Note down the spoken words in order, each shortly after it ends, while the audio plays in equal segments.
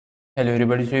Hello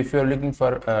everybody. So if you are looking for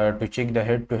to check the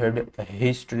head-to-head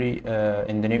history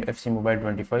in the new FC Mobile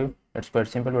 25, it's quite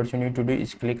simple. What you need to do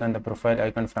is click on the profile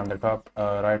icon from the top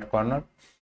right corner,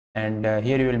 and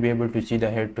here you will be able to see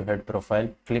the head-to-head profile.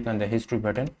 Click on the history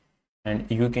button, and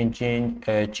you can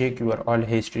check your all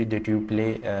history that you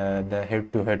play the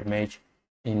head-to-head match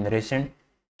in recent.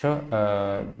 So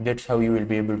that's how you will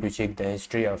be able to check the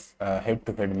history of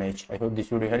head-to-head match. I hope this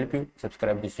video help you.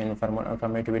 Subscribe this channel for more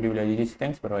informative video like this.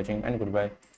 Thanks for watching and goodbye.